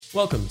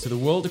Welcome to The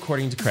World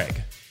According to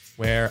Craig,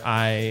 where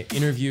I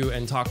interview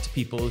and talk to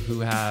people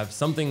who have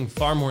something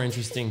far more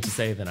interesting to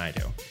say than I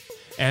do.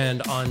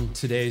 And on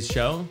today's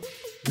show,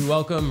 we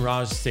welcome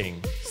Raj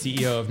Singh,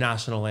 CEO of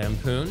National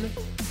Lampoon,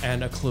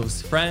 and a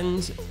close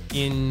friend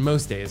in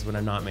most days when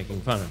I'm not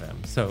making fun of him.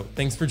 So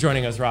thanks for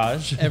joining us,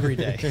 Raj. Every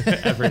day.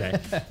 Every day.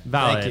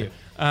 Valid. Thank you.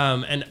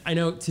 And I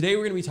know today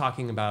we're going to be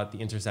talking about the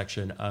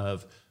intersection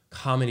of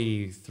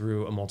comedy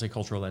through a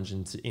multicultural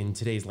lens in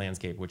today's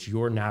landscape, which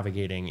you're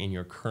navigating in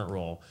your current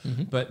role.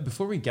 Mm-hmm. But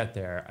before we get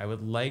there, I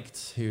would like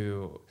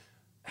to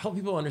help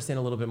people understand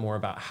a little bit more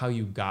about how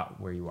you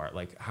got where you are,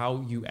 like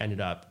how you ended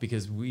up,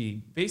 because we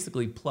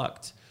basically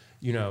plucked,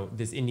 you know,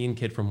 this Indian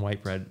kid from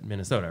White Bread,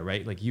 Minnesota,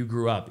 right? Like you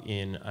grew up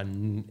in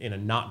a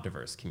not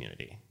diverse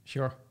community.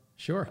 Sure.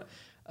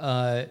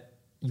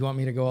 You want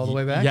me to go all the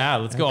way back? Yeah,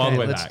 let's go all the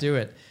way back. Let's do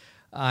it.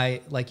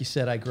 Like you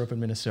said, I grew up in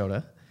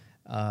Minnesota.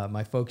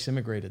 My folks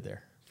immigrated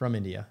there from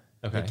India.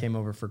 Okay. They came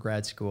over for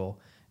grad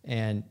school.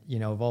 And, you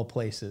know, of all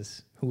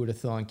places, who would have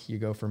thunk you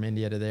go from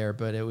India to there?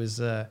 But it was,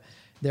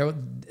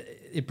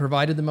 it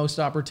provided the most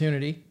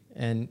opportunity.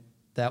 And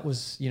that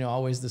was, you know,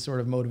 always the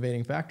sort of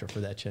motivating factor for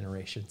that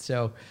generation.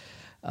 So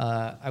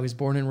I was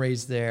born and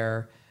raised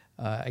there.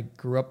 I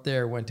grew up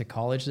there, went to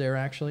college there,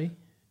 actually.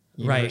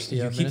 Right.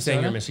 You keep saying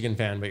you're a Michigan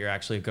fan, but you're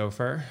actually a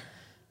Gopher.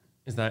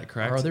 Is that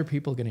correct? Are other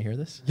people going to hear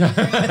this?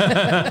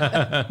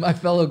 My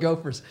fellow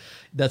Gophers.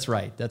 That's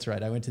right.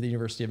 I went to the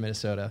University of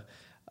Minnesota.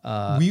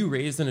 Were you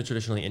raised in a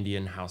traditionally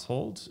Indian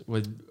household?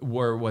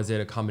 Or was it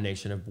a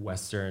combination of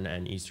Western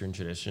and Eastern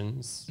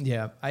traditions?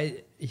 Yeah,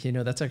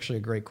 that's actually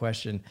a great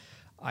question.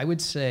 I would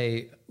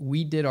say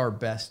we did our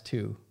best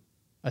to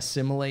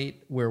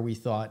assimilate where we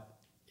thought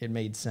it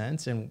made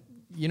sense. And,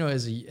 you know,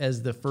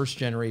 as the first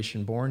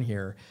generation born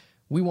here,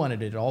 we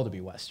wanted it all to be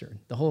Western.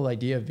 The whole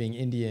idea of being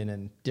Indian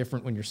and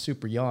different when you're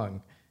super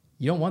young,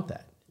 you don't want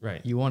that.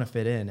 Right. You want to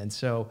fit in. And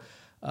so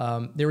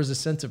there was a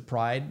sense of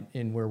pride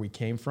in where we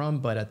came from,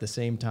 but at the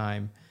same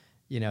time,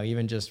 you know,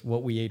 even just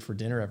what we ate for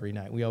dinner every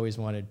night, we always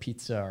wanted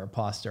pizza or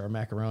pasta or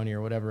macaroni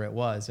or whatever it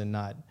was, and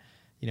not,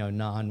 you know,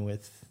 naan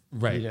with,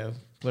 right, you know,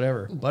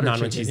 whatever, butter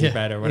naan with cheesy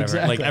bread or whatever,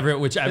 exactly.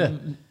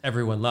 Like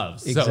everyone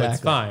loves, exactly. So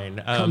it's fine.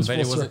 Comes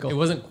but full it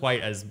wasn't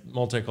quite as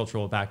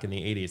multicultural back in the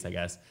 80s, I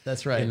guess.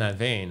 That's right. In that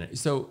vein.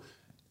 So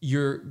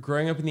you're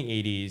growing up in the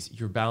 80s,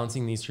 you're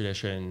balancing these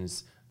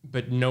traditions,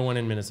 but no one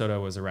in Minnesota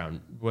was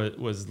around,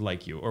 was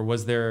like you, or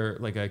was there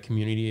like a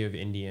community of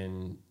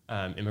Indian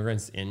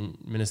immigrants in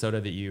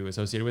Minnesota that you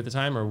associated with at the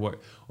time, or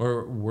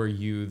were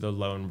you the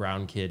lone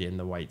brown kid in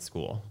the white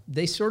school?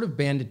 They sort of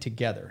banded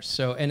together.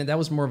 So, and that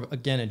was more of,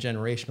 again, a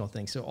generational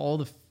thing. So all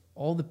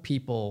the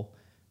people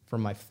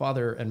from my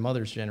father and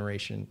mother's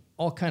generation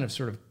all kind of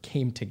sort of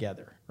came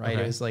together, right?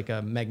 Okay. It was like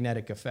a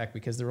magnetic effect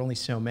because there were only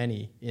so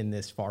many in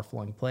this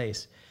far-flung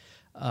place.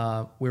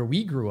 Where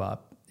we grew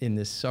up in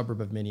this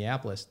suburb of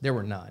Minneapolis, there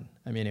were none.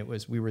 I mean,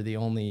 we were the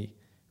only,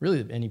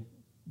 really, any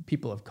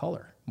people of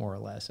color, more or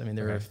less. I mean,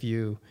 there were a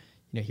few,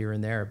 you know, here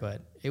and there,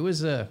 but it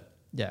was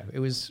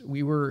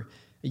we were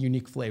a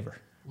unique flavor.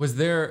 Was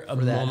there a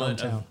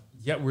moment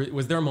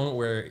was there a moment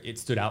where it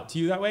stood out to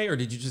you that way, or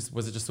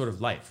was it just sort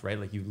of life, right?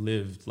 Like you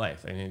lived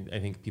life. I mean, I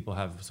think people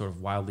have sort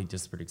of wildly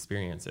disparate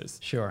experiences.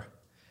 Sure.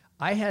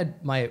 I had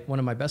one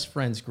of my best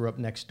friends grew up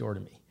next door to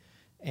me,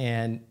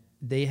 and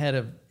they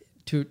had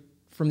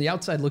from the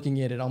outside looking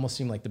in, it almost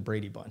seemed like the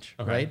Brady Bunch,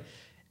 right?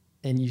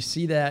 And you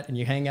see that, and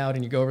you hang out,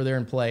 and you go over there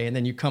and play, and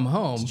then you come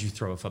home. Did you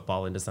throw a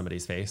football into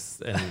somebody's face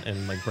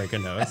and like break a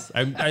nose?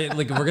 I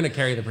like we're gonna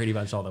carry the Brady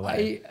Bunch all the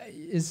way.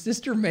 His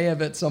sister may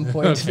have at some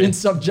point been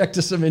subject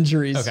to some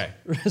injuries,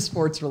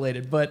 sports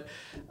related, but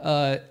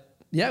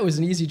it was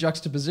an easy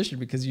juxtaposition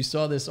because you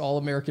saw this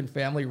all-American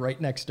family right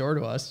next door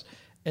to us,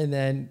 and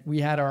then we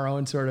had our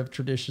own sort of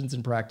traditions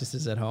and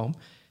practices at home.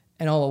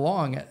 And all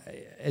along,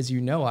 as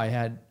you know,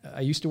 I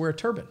used to wear a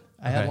turban.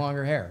 I had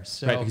longer hair.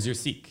 So, right, because you're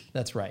Sikh.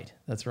 That's right.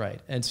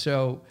 And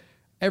so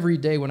every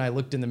day when I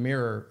looked in the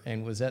mirror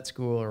and was at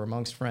school or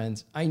amongst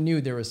friends, I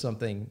knew there was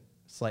something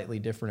slightly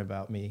different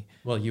about me.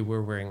 Well, you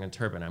were wearing a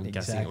turban. I'm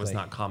guessing it was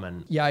not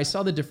common. Yeah, I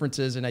saw the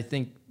differences, and I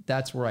think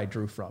that's where I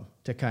drew from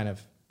to kind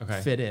of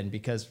fit in,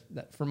 because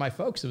for my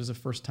folks, it was a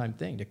first-time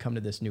thing to come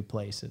to this new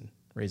place and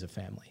raise a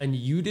family. And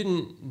you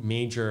didn't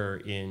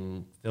major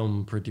in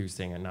film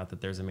producing, and not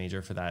that there's a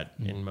major for that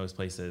in most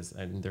places,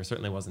 and there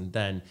certainly wasn't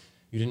then.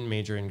 You didn't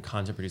major in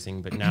content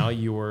producing, but now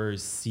you're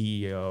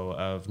CEO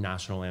of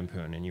National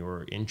Lampoon, and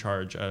you're in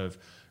charge of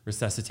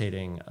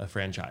resuscitating a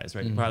franchise,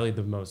 right? Probably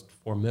the most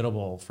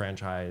formidable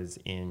franchise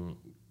in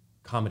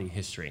comedy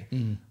history.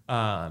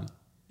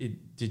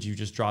 Did you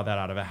just draw that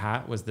out of a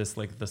hat? Was this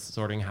like the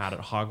sorting hat at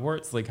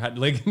Hogwarts? Like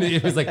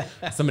it was like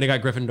somebody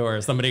got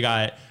Gryffindor, somebody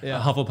got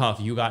Hufflepuff,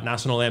 you got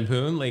National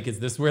Lampoon. Like, is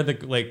this where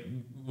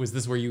was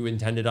this where you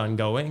intended on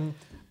going?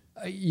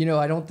 You know,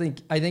 I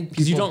think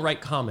because you don't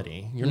write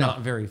comedy. You're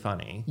not very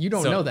funny. You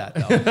don't know that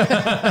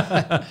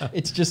though.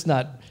 It's just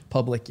not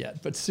public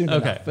yet, but soon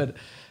enough. But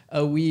I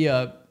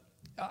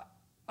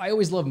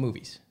always loved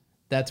movies.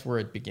 That's where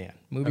it began.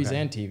 Movies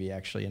and TV,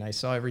 actually. And I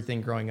saw everything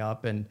growing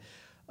up, and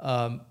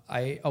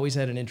I always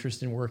had an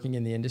interest in working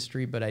in the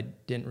industry, but I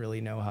didn't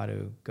really know how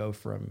to go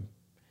from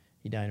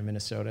Edina,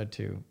 Minnesota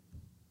to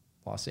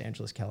Los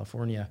Angeles,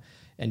 California,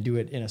 and do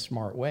it in a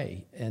smart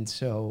way. And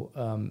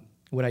so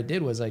what I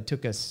did was I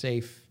took a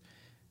safe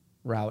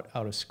route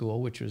out of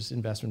school, which was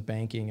investment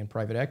banking and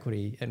private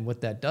equity. And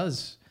what that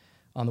does,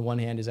 on the one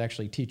hand, is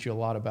actually teach you a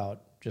lot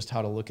about just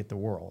how to look at the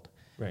world.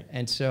 Right.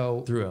 And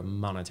so through a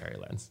monetary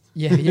lens.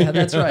 Yeah,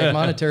 that's right.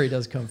 Monetary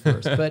does come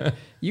first, but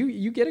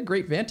you get a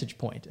great vantage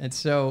point. And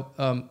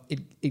so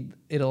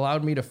it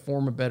allowed me to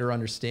form a better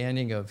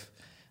understanding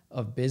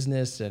of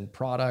business and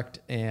product,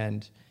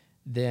 and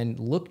then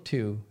look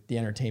to the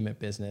entertainment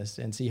business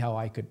and see how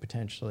I could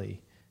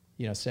potentially,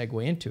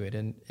 segue into it.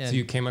 And so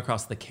you came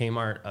across the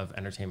Kmart of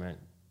entertainment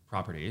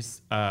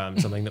properties,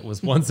 something that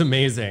was once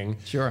amazing,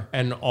 sure,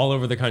 and all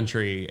over the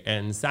country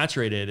and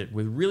saturated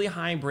with really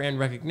high brand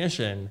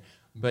recognition,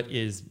 but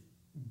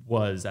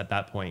was at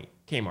that point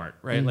Kmart,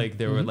 right? Mm-hmm. Like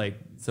there were like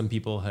some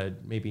people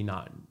had maybe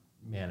not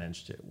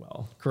managed it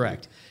well.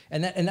 Correct.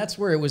 And that's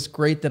where it was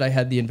great that I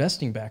had the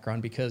investing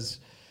background, because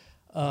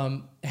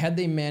had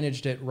they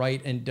managed it right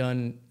and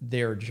done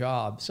their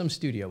job, some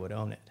studio would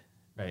own it.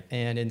 Right.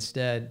 And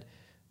instead,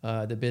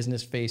 the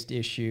business faced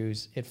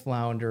issues, it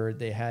floundered,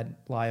 they had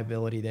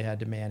liability they had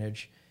to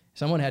manage.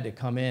 Someone had to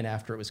come in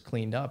after it was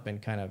cleaned up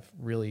and kind of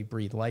really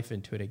breathe life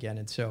into it again.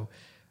 And so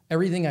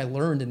everything I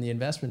learned in the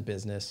investment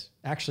business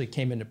actually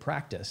came into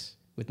practice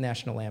with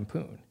National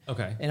Lampoon.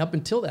 Okay. And up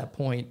until that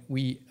point,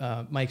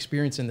 my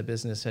experience in the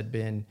business had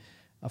been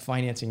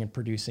financing and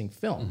producing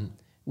film, mm-hmm.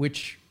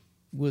 which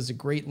was a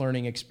great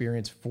learning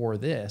experience for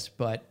this,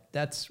 but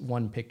that's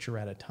one picture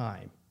at a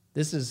time.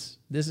 This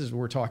is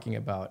we're talking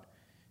about,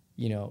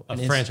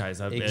 a franchise,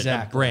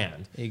 a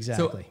brand.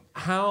 Exactly. So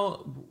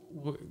how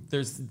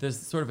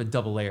there's sort of a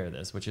double layer of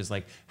this, which is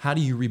like, how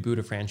do you reboot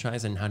a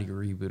franchise and how do you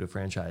reboot a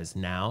franchise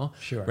now?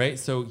 Sure. Right.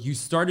 So you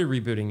started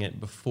rebooting it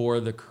before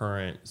the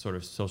current sort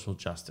of social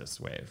justice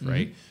wave,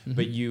 right? Mm-hmm.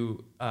 But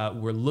you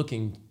were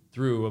looking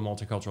through a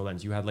multicultural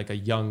lens. You had like a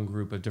young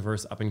group of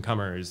diverse up and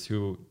comers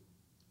who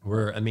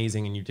were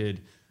amazing, and you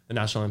did the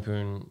National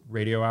Lampoon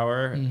Radio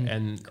Hour,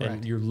 mm-hmm.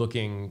 and you're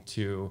looking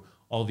to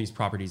all these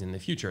properties in the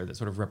future that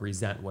sort of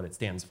represent what it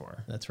stands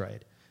for. That's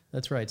right.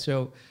 That's right.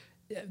 So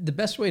the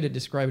best way to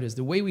describe it is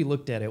the way we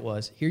looked at it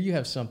was, here you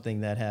have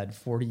something that had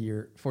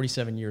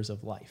 47 years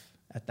of life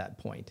at that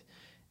point.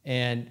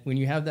 And when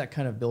you have that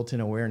kind of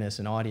built-in awareness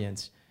and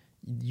audience,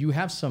 you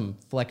have some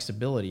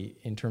flexibility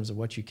in terms of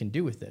what you can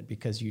do with it,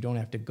 because you don't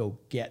have to go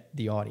get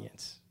the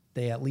audience.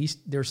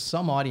 There's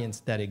some audience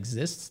that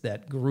exists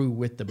that grew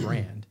with the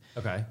brand.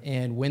 Okay.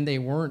 And when they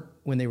were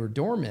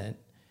dormant,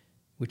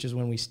 which is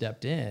when we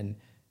stepped in,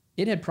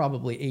 it had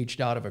probably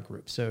aged out of a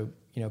group. So,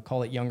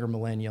 call it younger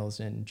millennials,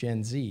 and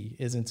Gen Z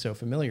isn't so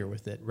familiar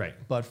with it. Right.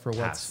 But for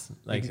what's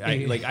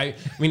I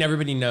mean,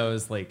 everybody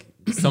knows like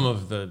some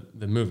of the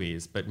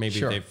movies, but maybe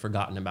sure. they've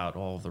forgotten about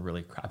all the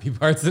really crappy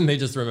parts and they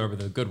just remember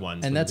the good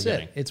ones. And that's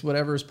it. It's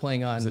whatever's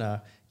playing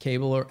on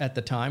cable or at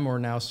the time, or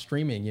now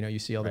streaming. You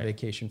see all the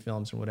vacation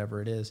films and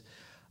whatever it is.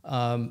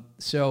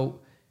 So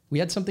we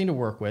had something to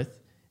work with,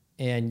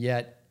 and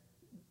yet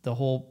the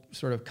whole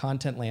sort of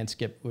content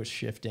landscape was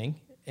shifting,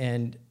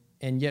 and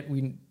yet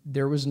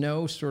there was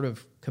no sort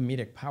of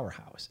comedic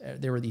powerhouse.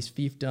 There were these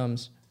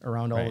fiefdoms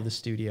around all of the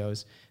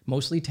studios,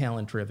 mostly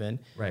talent driven.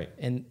 Right.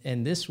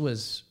 And this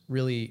was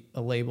really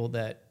a label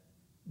that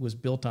was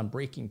built on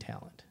breaking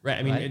talent. Right.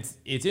 I mean,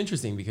 it's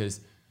interesting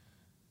because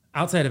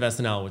outside of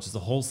SNL, which is a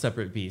whole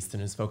separate beast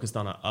and is focused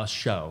on a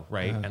show,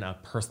 right, and a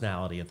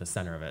personality at the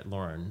center of it,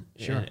 Lauren.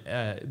 Sure.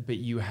 But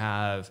you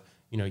have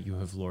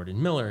Lord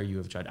and Miller, you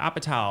have Judd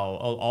Apatow.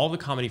 All the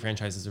comedy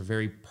franchises are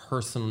very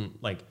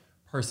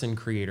person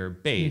creator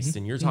based, mm-hmm.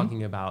 and you're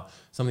talking about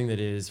something that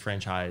is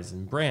franchise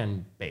and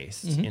brand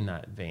based mm-hmm. in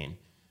that vein.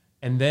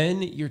 And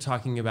then you're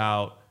talking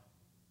about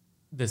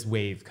this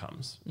wave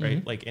comes, right?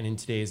 Mm-hmm. Like, and in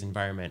today's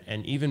environment,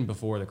 and even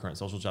before the current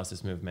social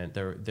justice movement,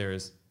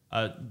 there's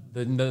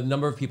the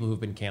number of people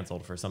who've been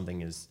canceled for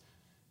something is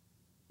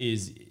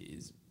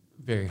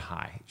very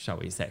high, shall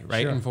we say,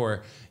 right? Sure. And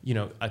for,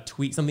 a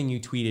tweet, something you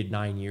tweeted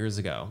 9 years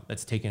ago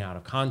that's taken out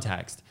of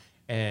context,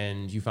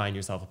 and you find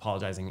yourself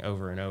apologizing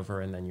over and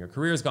over, and then your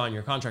career's gone,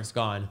 your contract's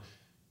gone,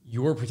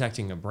 you're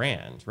protecting a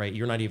brand, right?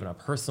 You're not even a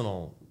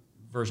personal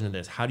version of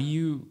this. How do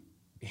you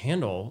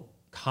handle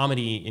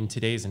comedy in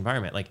today's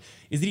environment? Like,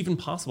 is it even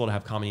possible to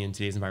have comedy in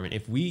today's environment?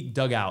 If we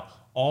dug out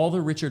all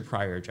the Richard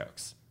Pryor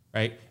jokes,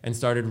 right, and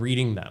started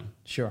reading them,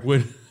 sure,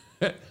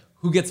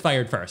 who gets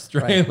fired first,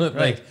 right?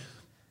 Right.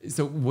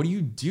 So what do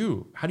you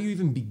do? How do you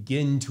even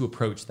begin to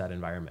approach that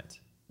environment?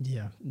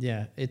 Yeah.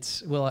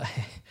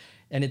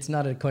 And it's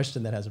not a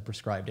question that has a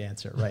prescribed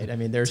answer, right? I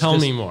mean, Tell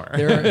me more.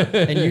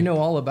 And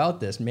all about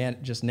this, man,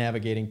 just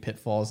navigating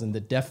pitfalls and the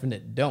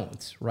definite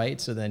don'ts,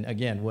 right? So then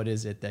again, what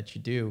is it that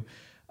you do?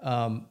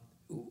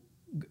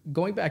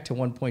 Going back to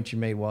one point you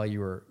made while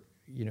you were,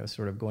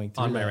 sort of going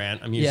through on my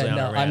rant. I'm usually on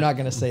a rant. I'm not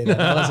going to say that.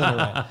 That wasn't a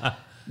rant.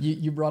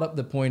 You brought up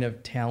the point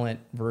of talent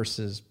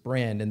versus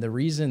brand. And the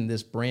reason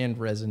this brand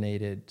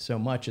resonated so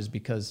much is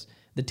because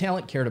The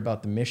talent cared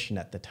about the mission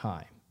at the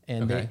time.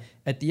 And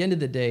at the end of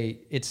the day,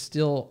 it's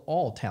still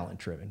all talent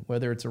driven,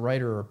 whether it's a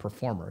writer or a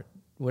performer.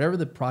 Whatever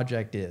the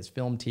project is,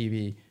 film,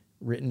 TV,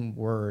 written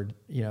word,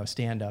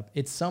 stand up,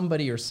 it's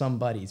somebody or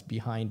somebody's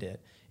behind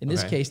it. In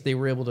this case, they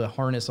were able to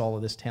harness all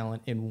of this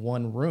talent in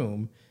one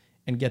room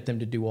and get them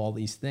to do all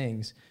these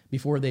things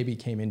before they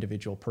became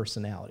individual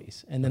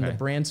personalities. And then the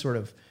brand sort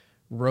of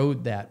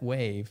rode that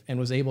wave and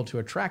was able to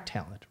attract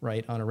talent,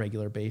 right, on a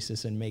regular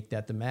basis and make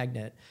that the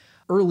magnet.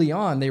 Early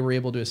on, they were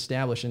able to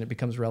establish, and it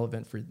becomes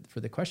relevant for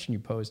the question you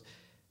posed,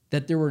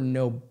 that there were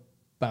no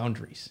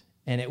boundaries.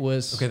 And it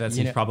was that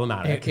seems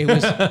problematic. It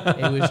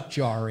was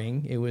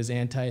jarring. It was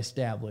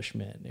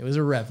anti-establishment. It was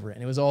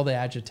irreverent. It was all the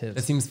adjectives.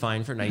 That seems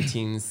fine for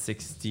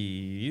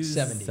 1960s,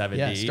 70.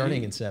 Yeah,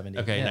 starting in 70.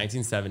 Okay,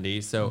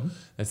 1970. So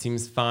that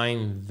seems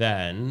fine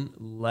then.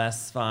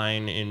 Less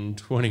fine in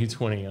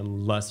 2020,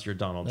 unless you're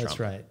Donald Trump. That's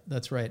right.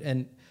 That's right.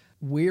 And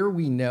where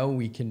we know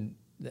we can,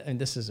 and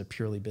this is a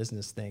purely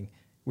business thing,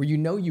 where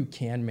you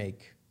can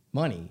make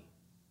money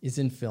is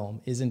in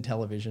film, is in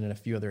television, and a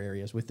few other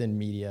areas within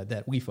media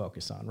that we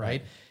focus on,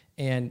 right?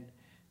 And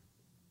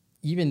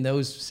even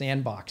those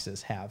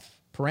sandboxes have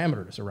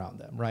parameters around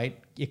them, right?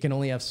 It can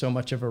only have so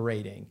much of a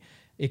rating.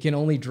 It can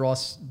only draw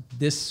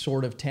this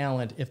sort of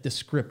talent if the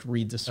script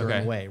reads a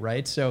certain way,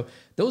 right? So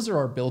those are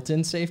our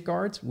built-in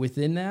safeguards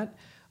within that.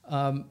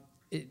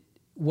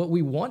 What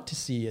we want to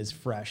see is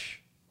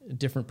fresh,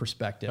 different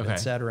perspective, et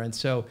cetera. And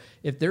so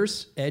if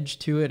there's edge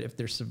to it, if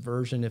there's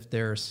subversion, if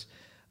there's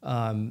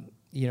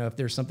if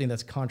there's something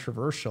that's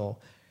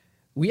controversial,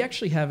 we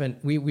actually haven't,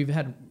 we've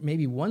had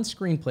maybe one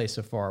screenplay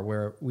so far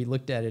where we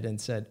looked at it and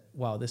said,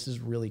 wow, this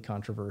is really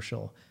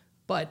controversial,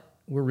 but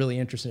we're really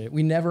interested in it.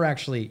 We never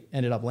actually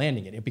ended up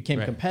landing it. It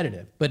became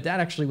competitive, but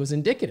that actually was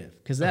indicative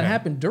because that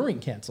happened during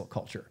cancel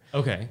culture.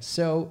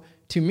 So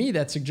to me,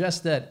 that suggests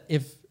that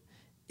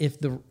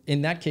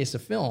in that case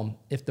of film,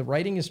 if the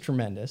writing is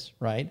tremendous,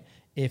 right?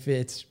 If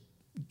it's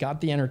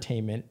got the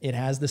entertainment, it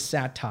has the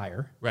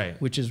satire,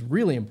 which is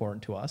really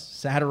important to us,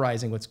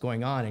 satirizing what's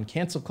going on. And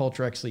cancel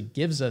culture actually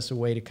gives us a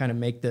way to kind of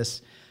make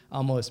this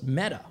almost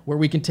meta, where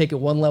we can take it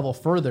one level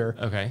further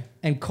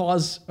and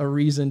cause a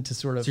reason to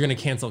sort of... So you're going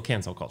to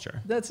cancel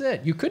culture. That's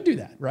it. You could do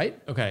that,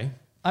 right? Okay.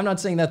 I'm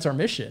not saying that's our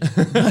mission,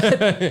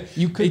 but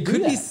you could It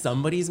could be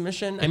somebody's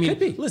mission. I mean,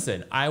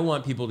 listen, I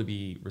want people to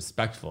be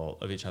respectful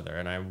of each other,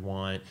 and I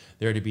want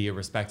there to be a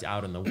respect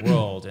out in the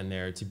world and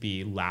there to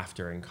be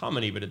laughter and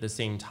comedy. But at the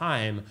same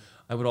time,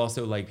 I would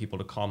also like people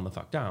to calm the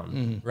fuck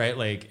down, right?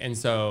 Like, and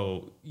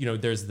so,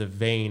 there's the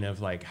vein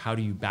of like, how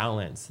do you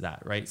balance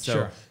that, right?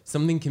 So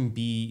something can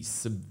be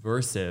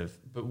subversive,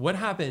 but what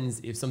happens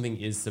if something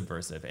is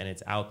subversive and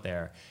it's out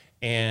there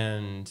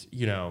and,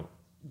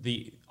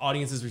 the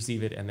audiences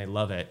receive it and they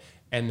love it,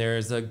 and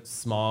there's a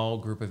small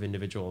group of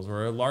individuals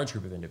or a large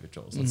group of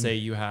individuals. Let's say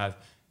you have,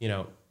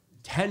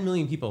 10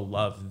 million people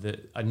love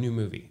a new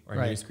movie or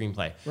a new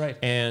screenplay,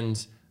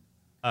 and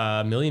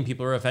 1 million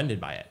people are offended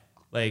by it.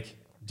 Like,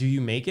 do you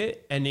make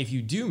it? And if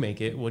you do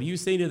make it, what do you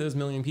say to those 1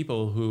 million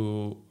people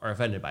who are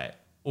offended by it?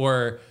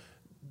 Or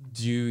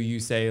do you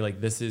say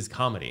like, this is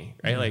comedy,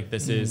 right? Like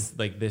this is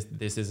like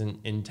this isn't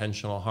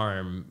intentional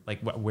harm. Like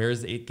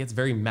it gets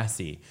very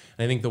messy.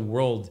 And I think the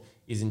world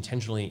is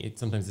intentionally,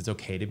 sometimes it's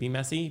okay to be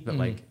messy, but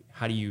like,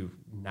 how do you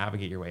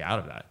navigate your way out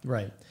of that?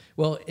 Right.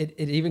 Well, it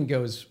even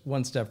goes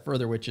one step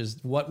further, which is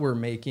what we're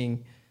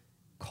making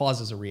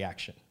causes a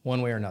reaction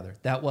one way or another.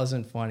 That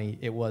wasn't funny.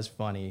 It was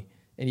funny.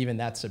 And even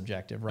that's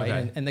subjective,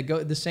 right? And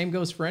the same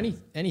goes for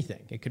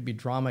anything. It could be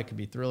drama, it could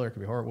be thriller, it could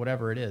be horror,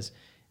 whatever it is.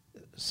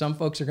 Some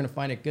folks are going to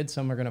find it good,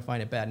 some are going to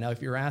find it bad. Now,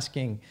 if you're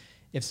asking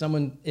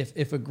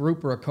if a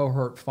group or a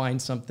cohort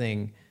finds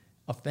something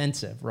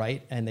offensive,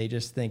 right, and they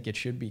just think it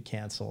should be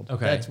canceled,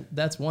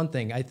 that's one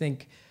thing. I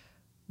think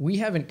we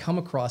haven't come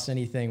across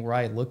anything where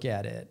I look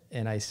at it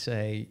and I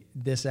say,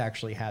 this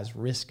actually has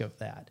risk of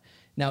that.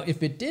 Now,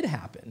 if it did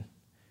happen,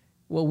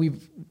 well,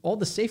 all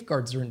the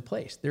safeguards are in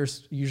place.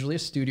 There's usually a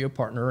studio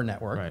partner or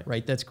network,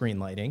 right, that's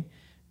greenlighting.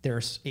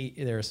 There's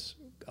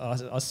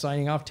us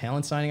signing off,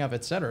 talent signing off,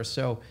 et cetera.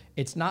 So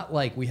it's not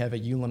like we have a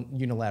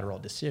unilateral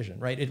decision,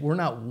 right? We're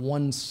not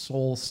one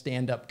sole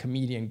stand-up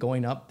comedian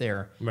going up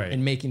there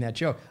and making that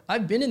joke.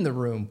 I've been in the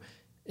room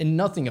and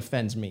nothing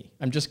offends me.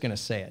 I'm just going to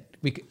say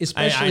it.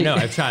 Especially, I know,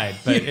 I've tried,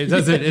 but it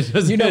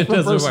doesn't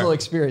from personal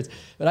experience.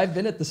 But I've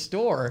been at the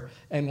store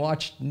and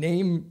watched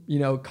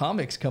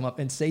comics come up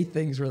and say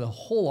things where the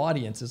whole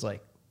audience is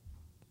like,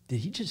 did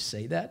he just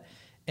say that?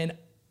 And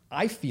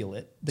I feel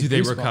it. Do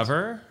they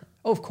recover?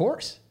 Oh, of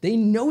course. They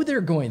know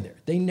they're going there.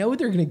 They know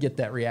they're going to get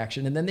that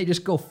reaction. And then they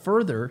just go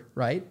further,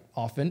 right,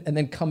 often, and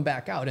then come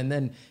back out. And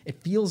then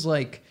it feels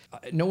like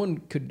no one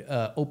could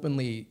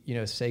openly,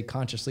 say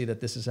consciously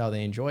that this is how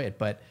they enjoy it.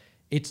 But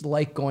it's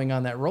like going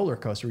on that roller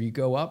coaster. You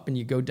go up and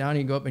you go down and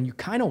you go up and you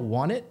kind of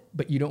want it,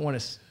 but you don't want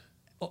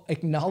to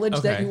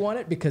acknowledge that you want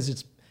it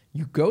because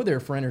you go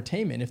there for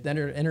entertainment. If that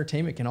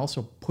entertainment can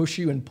also push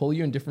you and pull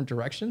you in different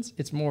directions,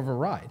 it's more of a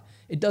ride.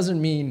 It doesn't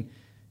mean,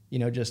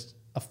 just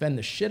offend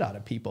the shit out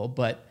of people,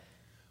 but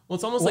Well,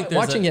 it's almost like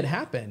watching it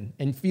happen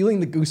and feeling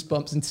the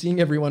goosebumps and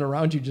seeing everyone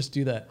around you just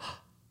do that.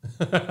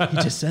 He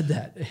just said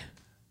that.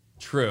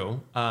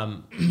 True.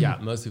 Yeah,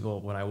 most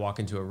people, when I walk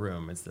into a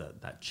room, it's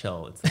that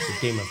chill. It's like the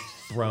Game of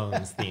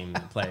Thrones theme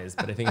that plays,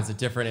 but I think it's a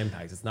different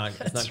impact. It's not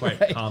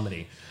quite right.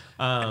 comedy.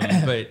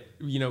 But,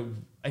 you know,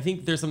 I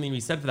think there's something to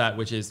be said for that,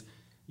 which is,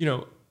 you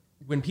know,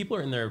 when people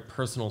are in their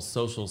personal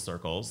social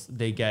circles,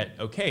 they get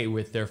okay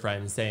with their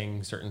friends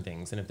saying certain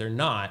things. And if they're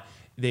not,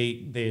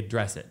 they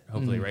address it,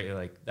 hopefully, right?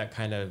 Like, that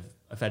kind of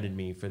offended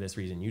me for this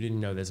reason. You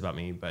didn't know this about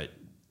me, but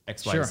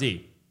X, Y,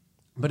 Z.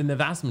 But in the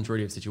vast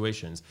majority of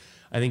situations,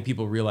 I think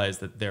people realize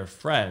that their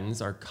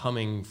friends are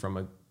coming from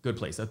a good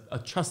place, a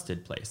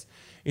trusted place.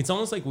 It's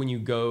almost like when you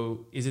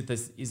go, is it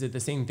the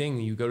same thing?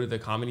 You go to the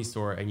comedy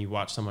store and you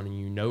watch someone and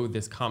you know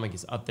this comic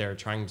is up there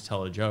trying to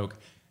tell a joke,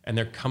 and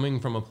they're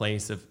coming from a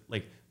place of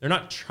like, they're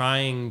not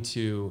trying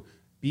to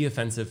be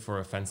offensive for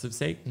offensive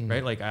sake,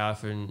 right? Like, I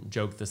often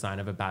joke the sign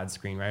of a bad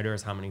screenwriter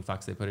is how many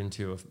fucks they put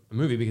into a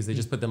movie, because they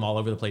just put them all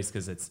over the place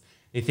because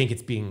they think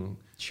it's being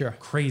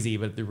crazy,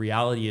 but the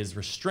reality is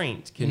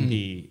restraint can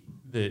be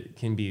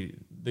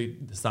the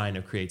sign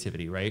of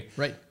creativity, right?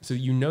 Right. So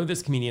you know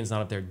this comedian's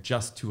not up there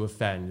just to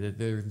offend.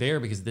 They're there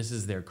because this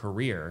is their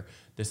career,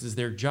 this is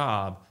their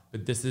job,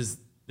 but this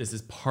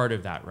is part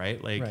of that,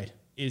 right? Like,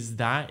 is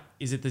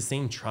it the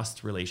same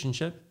trust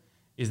relationship?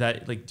 Is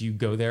that like, do you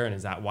go there and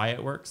is that why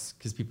it works?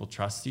 Because people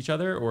trust each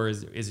other, or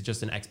is it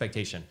just an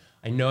expectation?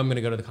 I know I'm going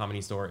to go to the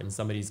comedy store and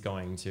somebody's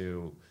going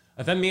to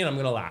offend me and I'm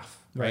going to laugh,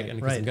 right? And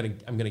because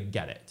I'm going to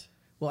get it.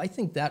 Well, I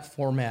think that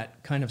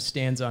format kind of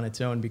stands on its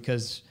own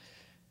because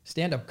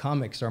stand-up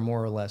comics are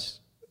more or less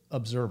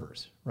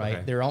observers, right?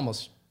 Okay. They're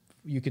almost,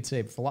 you could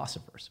say,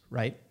 philosophers,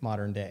 right?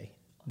 Modern day.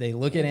 They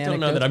look at anecdotes. I don't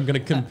know that I'm going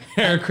to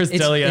compare Chris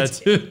D'Elia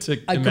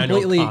to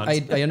Immanuel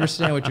Kant. I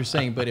understand what you're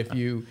saying, but if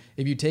you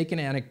take an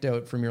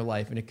anecdote from your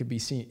life and it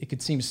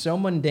could seem so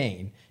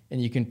mundane,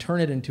 and you can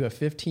turn it into a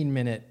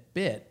 15-minute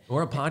bit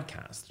or a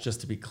podcast,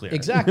 just to be clear.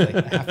 Exactly,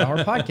 a half-hour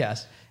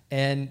podcast,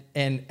 and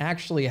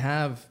actually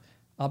have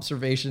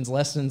observations,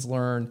 lessons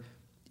learned,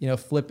 you know,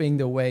 flipping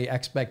the way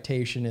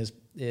expectation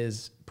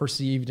is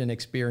perceived and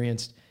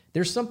experienced.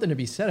 There's something to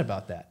be said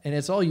about that, and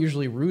it's all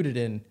usually rooted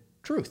in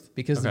truth,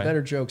 because the better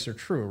jokes are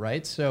true,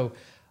 right? So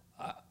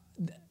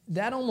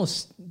that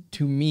almost,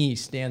 to me,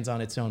 stands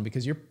on its own,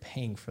 because you're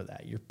paying for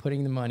that. You're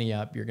putting the money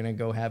up. You're going to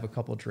go have a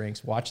couple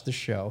drinks, watch the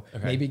show,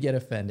 maybe get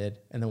offended,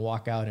 and then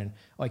walk out and,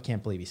 oh, I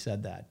can't believe he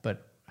said that,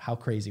 but how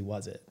crazy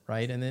was it,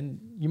 right? And then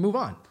you move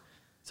on.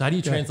 So how do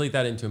you translate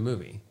that into a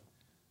movie,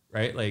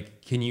 right?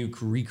 Like, can you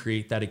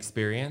recreate that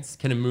experience?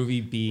 Can a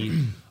movie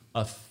be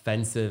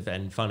offensive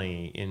and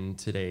funny in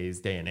today's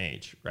day and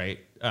age, right?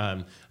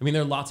 I mean,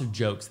 there are lots of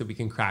jokes that we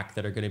can crack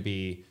that are going to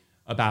be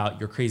about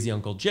your crazy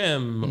Uncle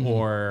Jim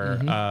or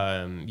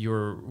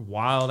your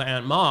wild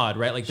Aunt Maud,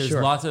 right? Like, there's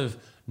lots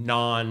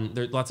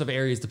of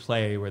areas to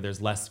play where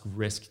there's less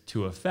risk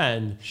to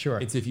offend.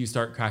 It's if you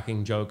start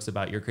cracking jokes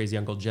about your crazy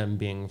Uncle Jim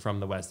being from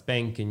the West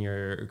Bank and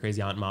your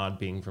crazy Aunt Maud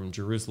being from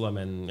Jerusalem,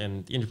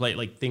 and interplay,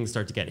 like, things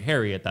start to get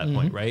hairy at that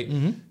point, right?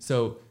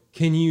 So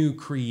can you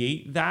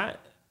create that?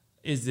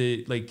 Is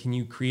it like, can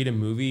you create a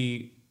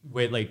movie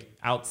with, like,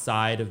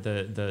 outside of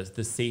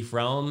the safe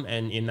realm,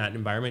 and in that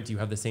environment, do you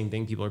have the same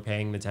thing? People are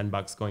paying the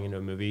 $10 going into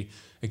a movie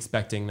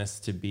expecting this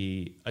to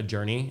be a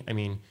journey. I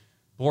mean,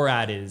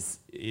 Borat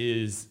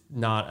is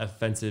not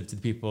offensive to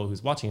the people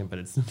who's watching it, but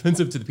it's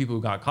offensive to the people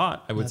who got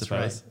caught, I would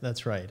suppose.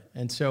 That's right.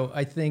 And so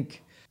I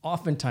think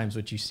oftentimes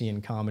what you see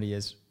in comedy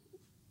is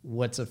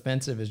what's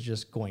offensive is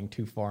just going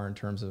too far in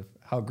terms of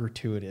how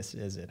gratuitous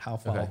is it? How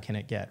foul can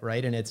it get,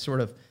 right? And it's sort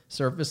of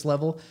surface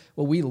level.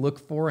 What we look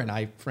for, and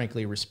I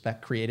frankly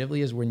respect creatively,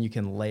 is when you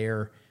can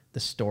layer the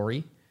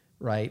story,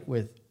 right,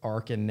 with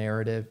arc and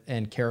narrative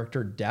and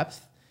character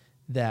depth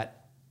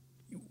that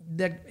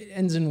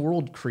ends in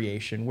world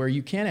creation, where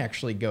you can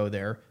actually go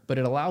there, but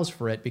it allows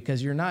for it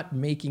because you're not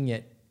making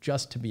it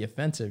just to be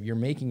offensive. You're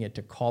making it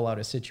to call out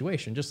a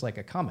situation, just like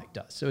a comic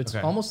does. So it's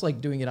almost like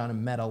doing it on a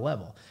meta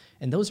level.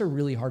 And those are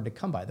really hard to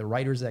come by, the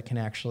writers that can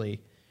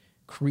actually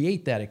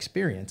create that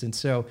experience. And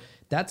so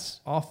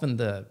that's often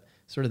the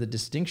sort of the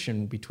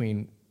distinction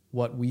between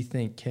what we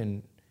think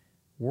can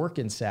work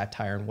in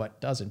satire and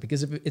what doesn't.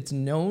 Because if it's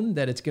known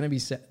that it's going to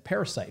be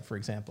Parasite, for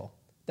example,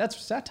 that's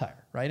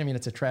satire, right? I mean,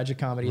 it's a tragic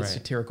comedy, it's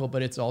satirical,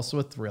 but it's also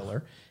a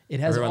thriller.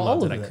 It has Everyone all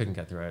loved of it. it. I couldn't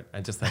get through it.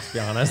 I just have to be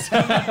honest.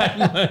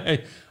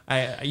 I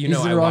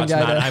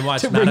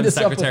watched Madam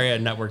Secretary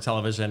on network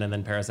television, and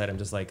then Parasite. I'm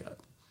just like,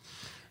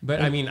 but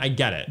I mean, I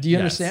get it. Do you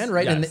understand,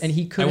 right? Yes. And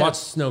he could. I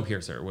watched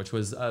Snowpiercer, which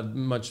was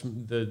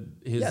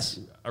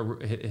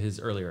his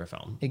earlier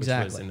film, which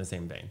was in the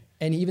same vein.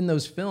 And even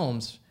those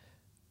films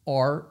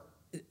are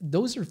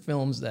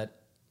films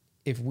that,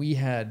 if we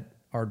had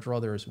our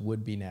druthers,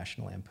 would be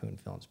National Lampoon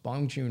films.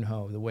 Bong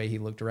Joon-ho, the way he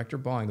looked, director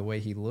Bong, the way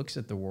he looks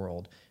at the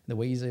world, the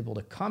way he's able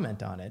to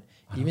comment on it,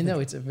 even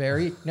though it's a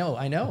very, no,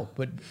 I know,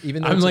 but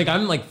even though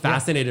I'm like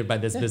fascinated by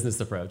this business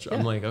approach.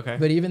 I'm like, okay.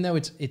 But even though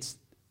it's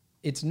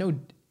no,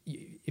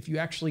 if you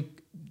actually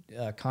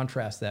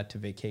contrast that to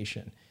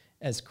Vacation,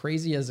 as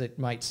crazy as it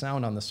might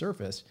sound on the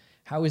surface,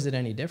 how is it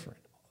any different?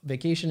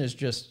 Vacation is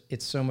just,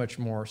 it's so much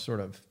more sort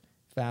of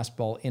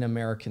fastball in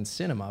American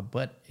cinema,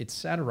 but it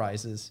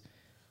satirizes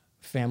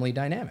family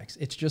dynamics.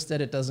 It's just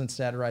that it doesn't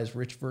satirize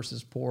rich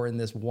versus poor in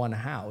this one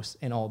house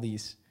and all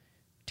these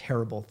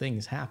terrible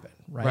things happen,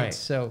 right?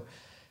 So,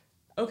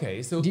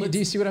 okay, so do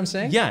you see what I'm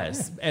saying?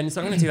 Yes, and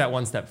so I'm going to take that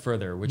one step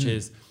further, which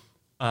is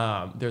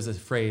there's a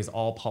phrase,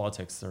 all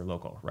politics are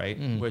local, right?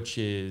 Which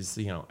is,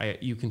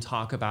 you can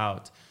talk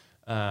about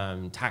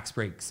tax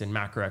breaks and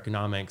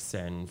macroeconomics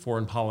and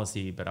foreign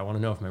policy, but I want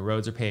to know if my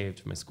roads are paved,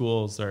 if my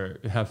schools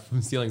have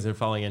ceilings that are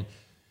falling in.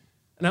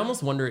 And I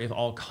almost wonder if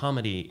all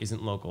comedy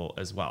isn't local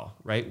as well,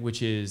 right?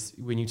 Which is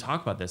when you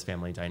talk about this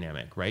family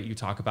dynamic, right? You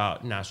talk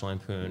about National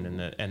Lampoon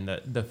and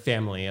the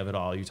family of it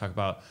all. You talk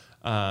about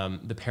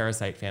the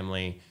Parasite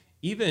family.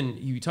 Even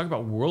you talk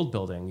about world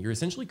building. You're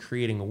essentially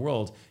creating a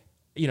world.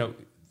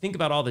 Think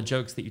about all the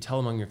jokes that you tell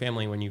among your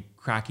family when you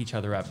crack each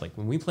other up. Like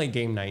when we play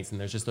game nights and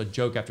there's just a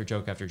joke after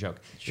joke after joke.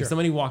 Sure. If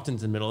somebody walked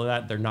into the middle of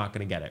that, they're not going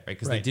to get it, right?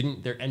 Because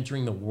they're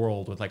entering the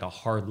world with like a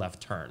hard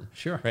left turn.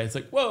 Sure. Right? It's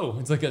like, whoa,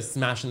 it's like a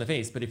smash in the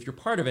face. But if you're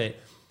part of it,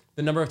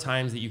 the number of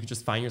times that you could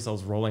just find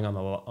yourselves rolling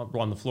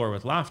on the floor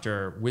with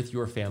laughter with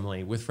your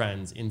family, with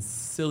friends in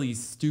silly,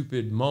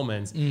 stupid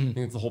moments. I think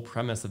it's the whole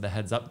premise of the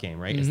heads up game,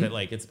 right? Is that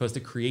like, it's supposed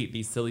to create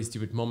these silly,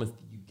 stupid moments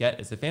that you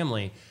get as a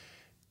family.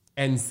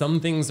 And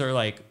some things are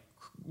like,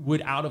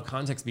 would out of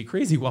context be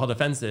crazy while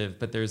defensive,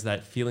 but there's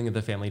that feeling of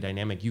the family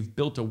dynamic. You've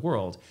built a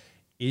world.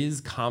 Is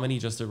comedy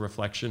just a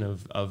reflection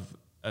of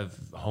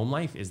home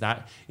life? Is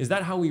that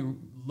how we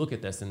look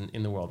at this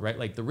in the world, right?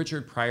 Like the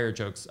Richard Pryor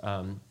jokes,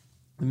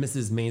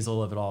 Mrs.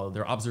 Maisel of it all,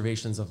 their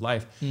observations of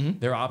life,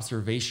 their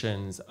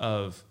observations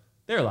of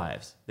their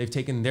lives. They've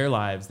taken their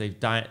lives,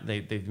 they've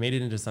made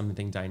it into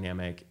something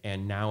dynamic,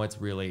 and now it's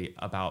really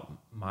about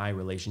my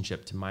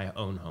relationship to my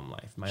own home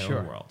life, my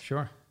own world.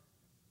 Sure.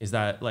 Is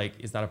that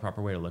a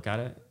proper way to look at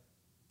it?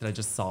 Did I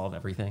just solve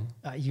everything?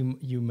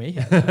 You may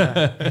have.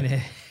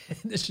 And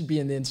this should be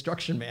in the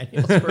instruction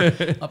manuals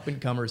for up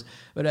and comers.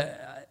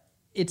 But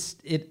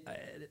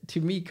to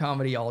me,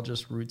 comedy all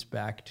just roots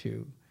back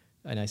to,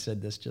 and I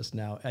said this just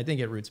now, I think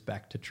it roots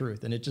back to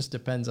truth. And it just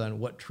depends on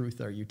what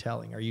truth are you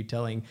telling. Are you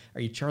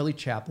Charlie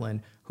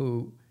Chaplin,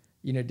 who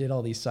did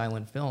all these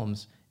silent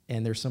films,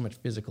 and there's so much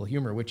physical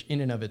humor, which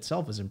in and of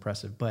itself is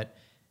impressive. But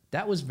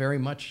that was very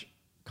much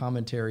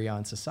commentary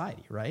on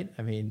society, right?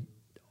 I mean,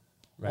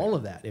 all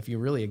of that, if you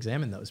really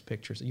examine those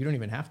pictures, you don't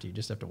even have to, you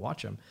just have to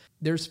watch them.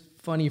 There's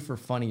funny for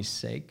funny's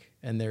sake,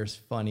 and there's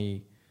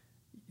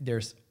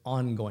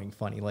ongoing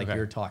funny, like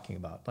you're talking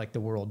about, like the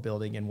world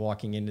building and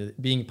walking into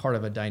being part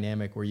of a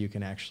dynamic where you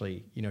can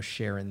actually,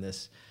 share in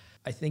this.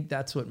 I think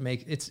that's what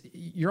makes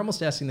you're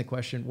almost asking the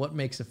question, what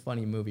makes a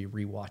funny movie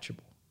rewatchable,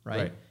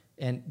 right?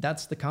 And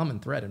that's the common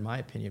thread, in my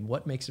opinion.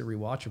 What makes it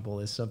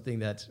rewatchable is something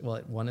that's,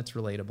 well, one, it's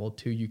relatable.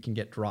 Two, you can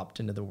get dropped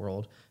into the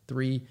world.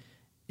 Three,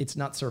 it's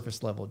not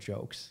surface level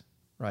jokes,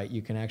 right?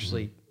 You can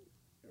actually,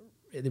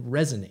 it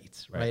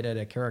resonates, right, at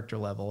a character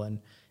level. And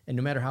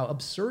no matter how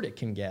absurd it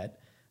can get,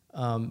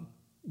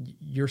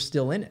 you're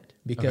still in it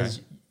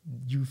because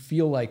you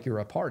feel like you're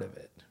a part of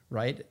it,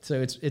 right?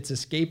 So it's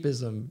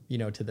escapism,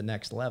 to the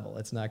next level.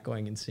 It's not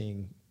going and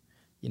seeing,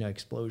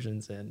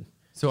 explosions and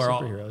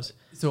superheroes.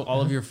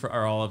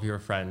 Are all of your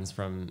friends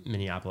from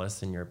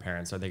Minneapolis and your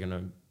parents, are they going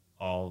to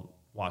all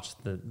watch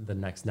the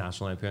next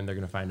National Lampoon? They're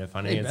going to find it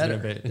funny.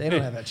 They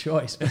don't have a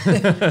choice.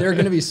 They're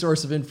going to be a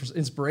source of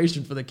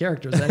inspiration for the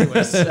characters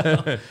anyway.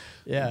 So,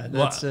 yeah,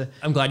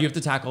 I'm glad you have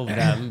to tackle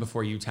them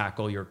before you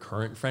tackle your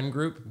current friend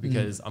group,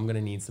 because I'm going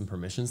to need some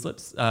permission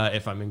slips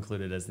if I'm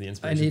incled as the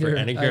inspiration for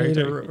any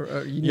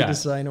character. You need to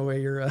sign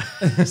away your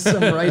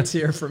some rights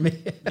here for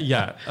me.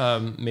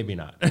 Maybe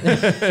not.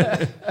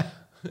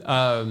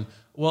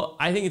 Well,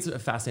 I think it's a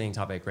fascinating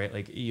topic, right?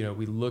 Like,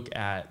 we look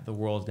at the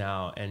world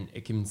now and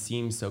it can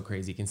seem so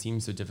crazy, it can seem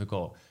so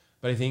difficult.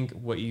 But I think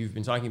what you've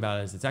been talking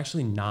about is it's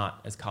actually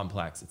not as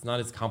complex. It's not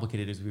as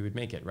complicated as we would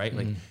make it, right?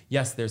 Like,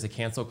 yes, there's a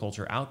cancel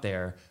culture out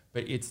there,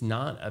 but it's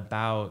not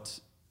about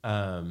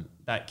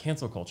that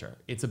cancel culture.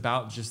 It's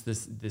about just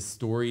this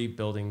story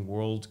building,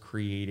 world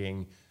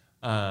creating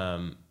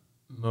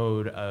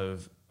mode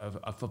of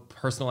a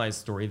personalized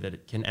story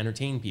that can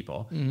entertain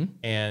people.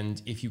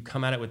 And if you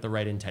come at it with the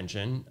right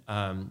intention,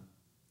 and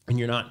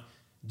you're not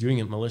doing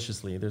it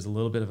maliciously, there's a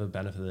little bit of a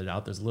benefit of the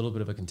doubt. There's a little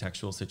bit of a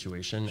contextual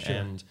situation. Sure.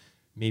 And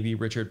maybe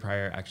Richard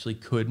Pryor actually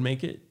could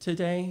make it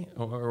today,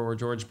 or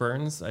George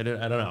Burns. I don't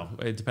know.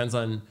 It depends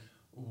on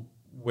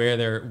where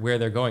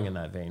they're going in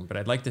that vein. But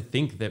I'd like to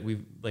think that we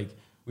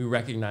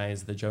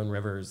recognize the Joan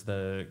Rivers,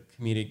 the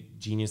comedic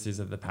geniuses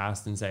of the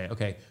past, and say,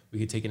 okay, we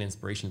could take an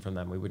inspiration from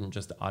them. We wouldn't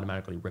just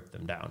automatically rip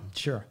them down.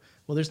 Sure.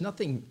 Well, there's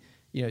nothing,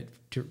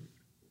 to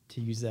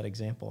use that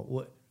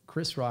example,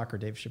 Chris Rock or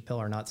Dave Chappelle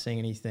are not saying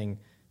anything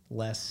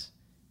less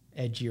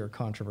edgy or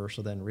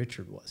controversial than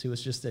Richard was. It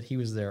was just that he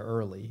was there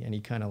early and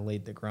he kind of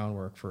laid the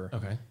groundwork for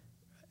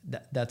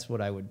that's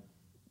what I would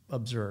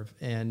observe.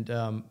 And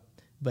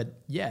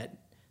but yet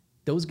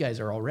those guys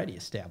are already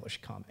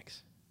established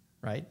comics,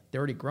 right? They're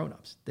already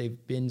grown-ups. They've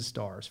been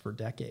stars for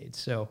decades.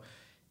 So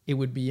it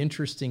would be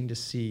interesting to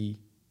see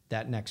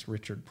that next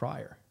Richard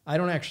Pryor. I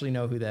don't actually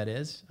know who that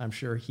is. I'm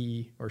sure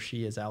he or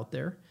she is out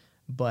there,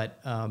 but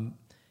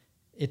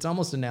it's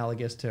almost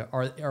analogous to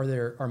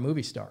are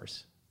movie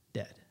stars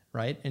dead,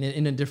 right? And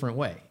in a different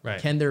way. Right.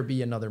 Can there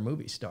be another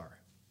movie star?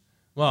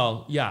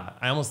 Well, yeah,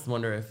 I almost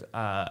wonder if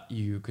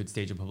you could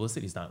stage a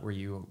publicity stunt where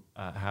you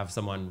have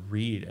someone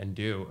read and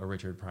do a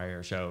Richard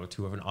Pryor show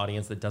to an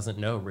audience that doesn't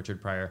know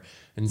Richard Pryor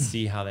and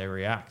see how they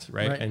react,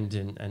 right?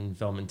 And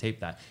film and tape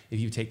that. If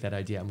you take that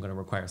idea, I'm going to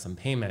require some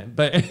payment,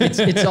 but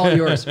it's all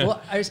yours.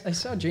 Well, I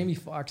saw Jamie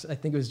Foxx, I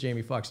think it was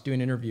Jamie Foxx, do an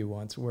interview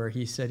once where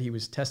he said he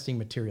was testing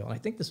material, and I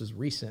think this was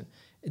recent.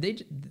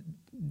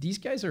 These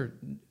guys are,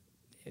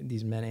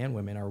 these men and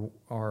women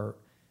are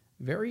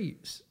very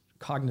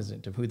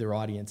cognizant of who their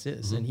audience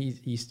is. And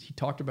he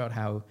talked about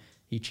how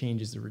he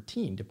changes the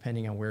routine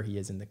depending on where he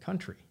is in the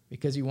country,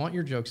 because you want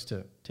your jokes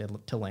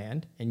to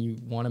land, and you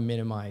want to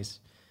minimize,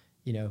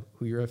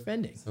 who you're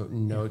offending. So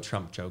no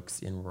Trump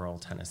jokes in rural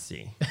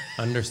Tennessee.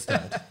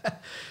 Understood.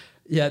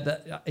 Yeah,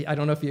 I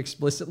don't know if he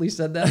explicitly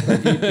said that,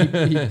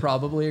 but he'd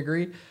probably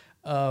agree.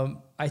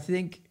 I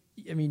think,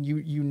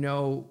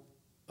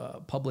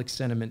 public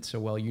sentiment so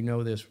well.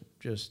 This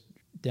just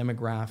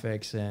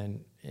demographics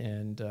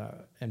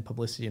and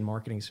publicity and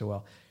marketing so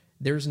well.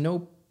 There's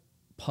no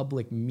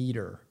public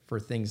meter for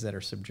things that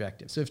are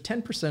subjective. So if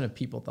 10% of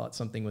people thought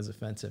something was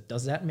offensive,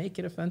 does that make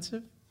it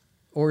offensive?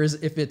 Or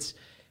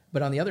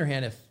but on the other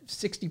hand, if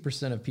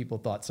 60% of people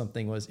thought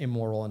something was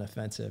immoral and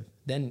offensive,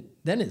 then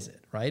is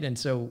it, right? And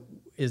so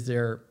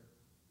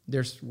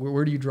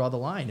where do you draw the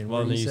line? And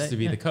there used to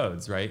be the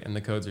codes, right? And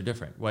the codes are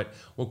different. What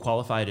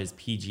qualified as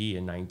PG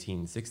in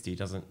 1960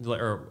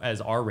 or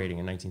as R rating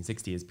in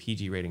 1960 is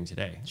PG rating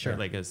today. Sure. Right?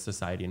 Like as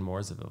society and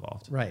mores have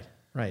evolved. Right,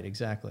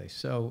 exactly.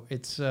 So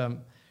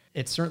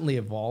it certainly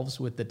evolves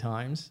with the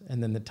times,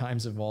 and then the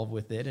times evolve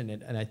with it,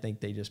 and I think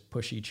they just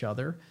push each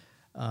other.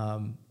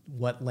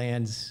 What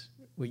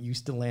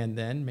used to land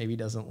then maybe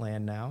doesn't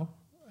land now.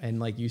 And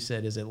like you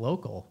said, is it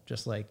local?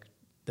 Just like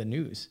the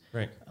news.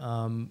 Right.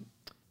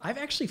 I've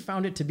actually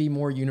found it to be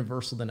more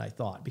universal than I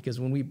thought,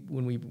 because when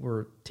we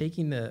were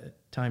taking the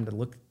time to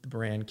look at the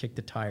brand, kick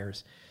the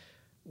tires,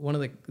 one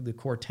of the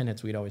core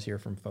tenets we'd always hear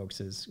from folks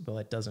is, well,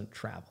 it doesn't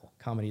travel.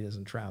 Comedy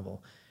doesn't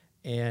travel.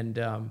 And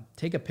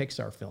take a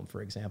Pixar film,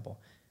 for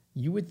example.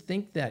 You would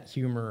think that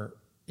humor,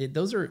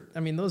 those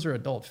are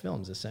adult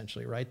films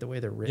essentially, right? The way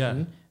they're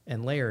written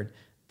and layered.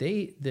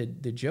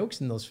 The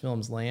jokes in those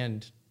films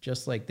land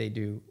just like they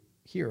do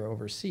here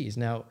overseas.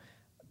 Now,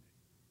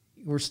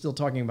 we're still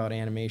talking about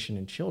animation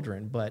and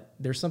children, but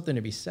there's something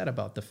to be said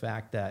about the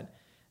fact that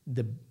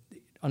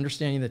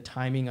understanding the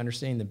timing,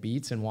 understanding the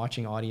beats, and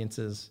watching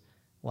audiences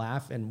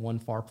laugh in one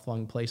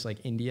far-flung place like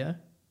India,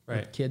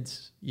 with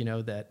kids,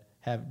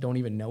 that don't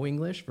even know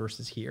English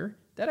versus here,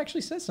 that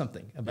actually says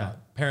something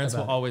about parents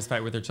will always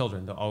fight with their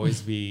children. There'll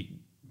always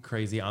be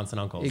crazy aunts and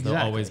uncles. Exactly.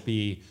 There'll always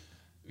be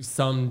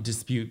some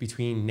dispute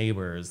between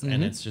neighbors,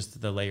 and it's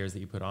just the layers that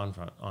you put on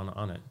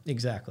it.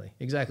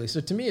 Exactly. So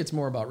to me, it's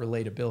more about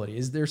relatability.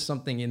 Is there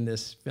something in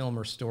this film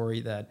or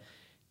story that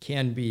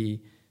can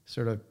be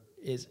sort of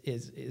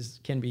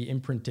can be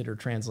imprinted or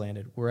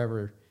transplanted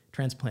wherever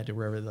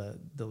the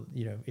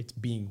it's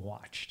being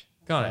watched.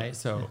 Got it.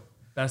 So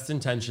best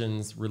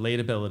intentions,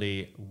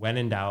 relatability. When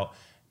in doubt,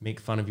 make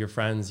fun of your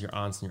friends, your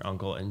aunts, and your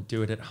uncle, and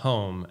do it at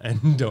home,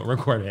 and don't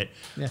record it.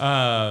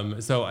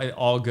 Yeah.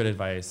 All good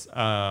advice.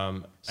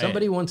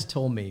 Somebody once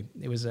told me,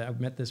 I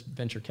met this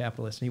venture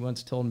capitalist, and he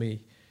once told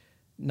me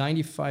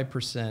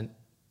 95%,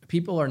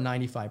 people are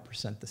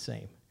 95% the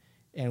same.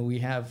 And we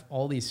have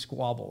all these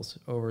squabbles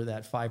over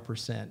that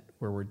 5%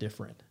 where we're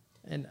different.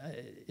 And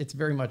it's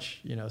very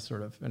much,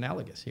 sort of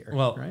analogous here.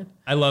 Well, right?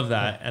 I love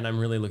that, and I'm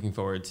really looking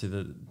forward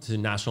to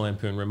National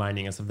Lampoon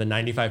reminding us of the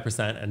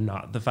 95% and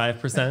not the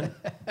 5%.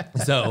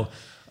 So,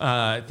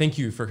 thank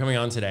you for coming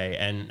on today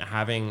and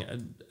having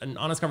an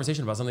honest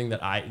conversation about something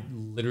that I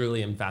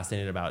literally am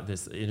fascinated about,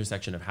 this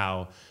intersection of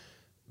how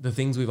the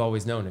things we've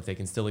always known, if they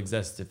can still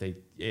exist,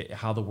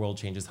 how the world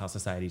changes, how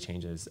society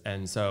changes.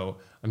 And so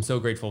I'm so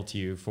grateful to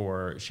you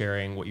for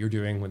sharing what you're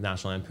doing with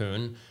National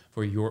Lampoon,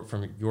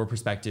 from your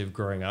perspective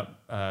growing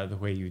up the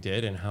way you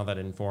did, and how that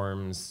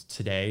informs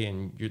today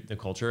and the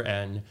culture.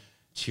 And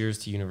cheers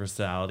to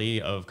universality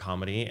of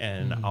comedy.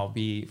 And I'll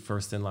be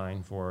first in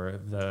line for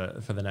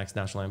the next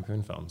National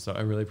Lampoon film. So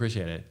I really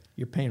appreciate it.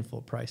 You're paying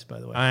full price, by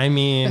the way. I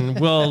mean,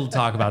 we'll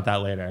talk about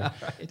that later.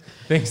 Right.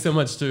 Thanks so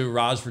much to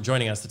Raj for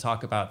joining us to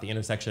talk about the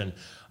intersection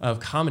of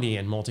comedy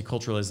and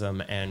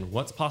multiculturalism and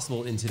what's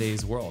possible in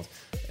today's world.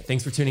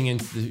 Thanks for tuning in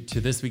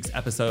to this week's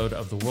episode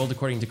of The World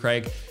According to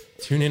Craig.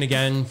 Tune in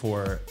again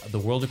for The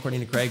World According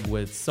to Craig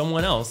with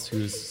someone else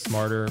who's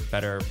smarter,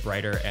 better,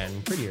 brighter,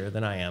 and prettier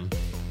than I am.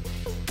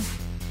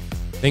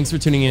 Thanks for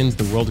tuning in to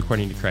The World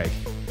According to Craig.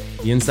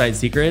 The inside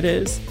secret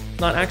is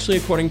not actually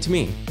according to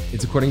me.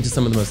 It's according to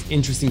some of the most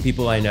interesting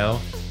people I know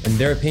and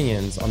their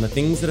opinions on the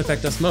things that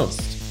affect us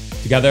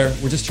most. Together,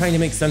 we're just trying to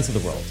make sense of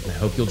the world, and I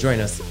hope you'll join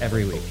us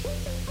every week.